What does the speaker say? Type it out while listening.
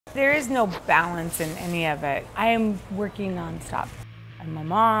There is no balance in any of it. I am working nonstop. I'm a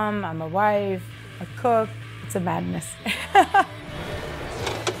mom, I'm a wife, a cook. It's a madness.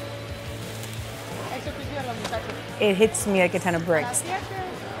 It hits me like a ton of bricks.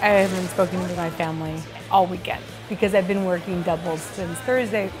 I haven't spoken to my family all weekend because I've been working doubles since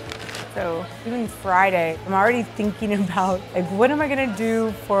Thursday. So even Friday, I'm already thinking about like, what am I gonna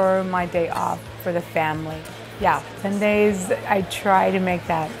do for my day off for the family? Yeah, Sundays, I try to make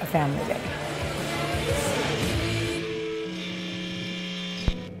that a family day.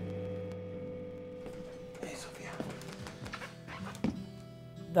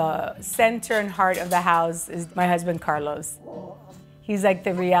 The center and heart of the house is my husband, Carlos. He's like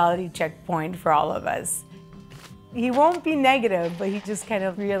the reality checkpoint for all of us. He won't be negative, but he just kind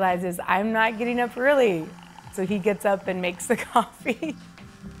of realizes I'm not getting up early. So he gets up and makes the coffee.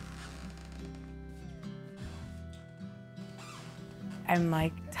 I'm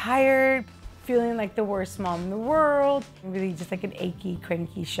like tired, feeling like the worst mom in the world. I'm really just like an achy,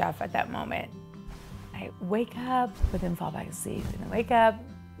 cranky chef at that moment. I wake up, but then fall back asleep. And I wake up,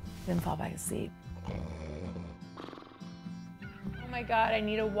 then fall back asleep. Oh my God, I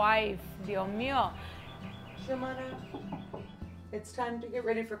need a wife, Dios mío. Shimona, it's time to get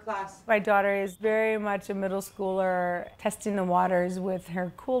ready for class. My daughter is very much a middle schooler, testing the waters with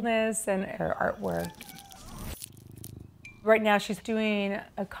her coolness and her artwork. Right now she's doing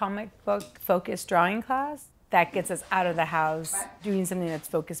a comic book focused drawing class that gets us out of the house, doing something that's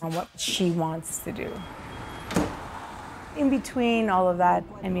focused on what she wants to do. In between all of that,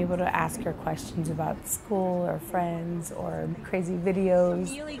 I'm able to ask her questions about school or friends or crazy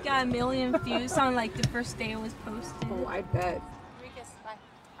videos. We really got 1 million views on like the first day it was posted. Oh, I bet.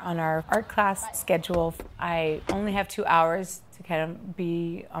 On our art class schedule, I only have 2 hours to kind of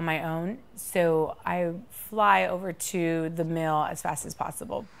be on my own. So I fly over to the mill as fast as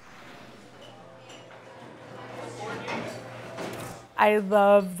possible. I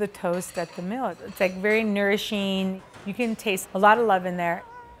love the toast at the mill. It's like very nourishing. You can taste a lot of love in there.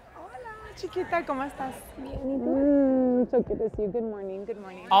 Hola, chiquita, ¿cómo estás? So good to see you. Good morning, good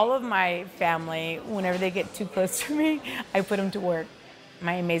morning. All of my family, whenever they get too close to me, I put them to work.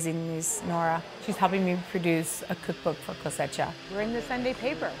 My amazing niece, Nora, she's helping me produce a cookbook for Cosecha. We're in the Sunday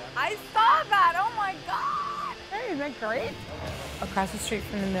paper. I saw that, oh my God. Hey, isn't that great? Across the street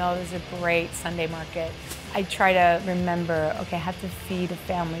from the mill, there's a great Sunday market. I try to remember, okay, I have to feed a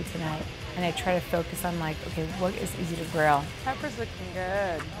family tonight. And I try to focus on like, okay, what is easy to grill? Pepper's looking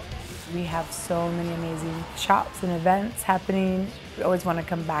good. We have so many amazing shops and events happening. We always want to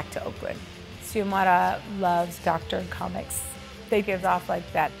come back to Oakland. Xiomara loves Dr. Comics. They give off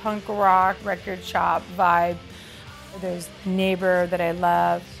like that punk rock record shop vibe. There's Neighbor that I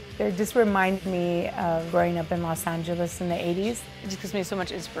love. They just remind me of growing up in Los Angeles in the 80s. It just gives me so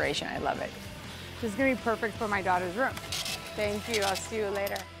much inspiration. I love it. This is gonna be perfect for my daughter's room. Thank you, I'll see you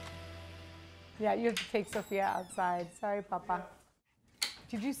later. Yeah, you have to take Sophia outside. Sorry, Papa.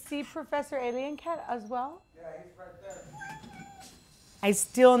 Did you see Professor Alien Cat as well? Yeah, he's right there. I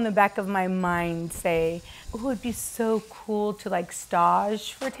still in the back of my mind say, oh, it'd be so cool to like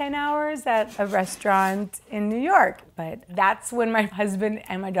stage for 10 hours at a restaurant in New York. But that's when my husband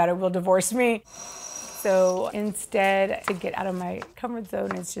and my daughter will divorce me. So instead, to get out of my comfort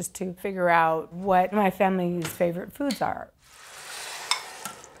zone is just to figure out what my family's favorite foods are.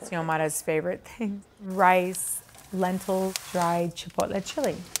 Xiomara's favorite things: rice, lentils, dried chipotle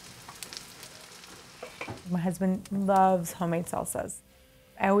chili. My husband loves homemade salsas.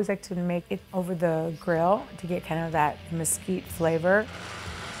 I always like to make it over the grill to get kind of that mesquite flavor.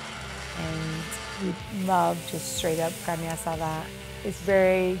 And we love just straight up carne asada. It's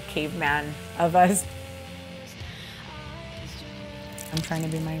very caveman of us. I'm trying to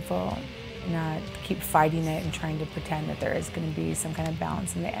be mindful, not keep fighting it and trying to pretend that there is going to be some kind of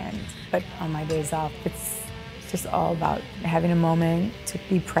balance in the end. But on my days off, it's just all about having a moment to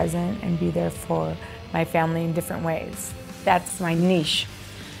be present and be there for my family in different ways. That's my niche.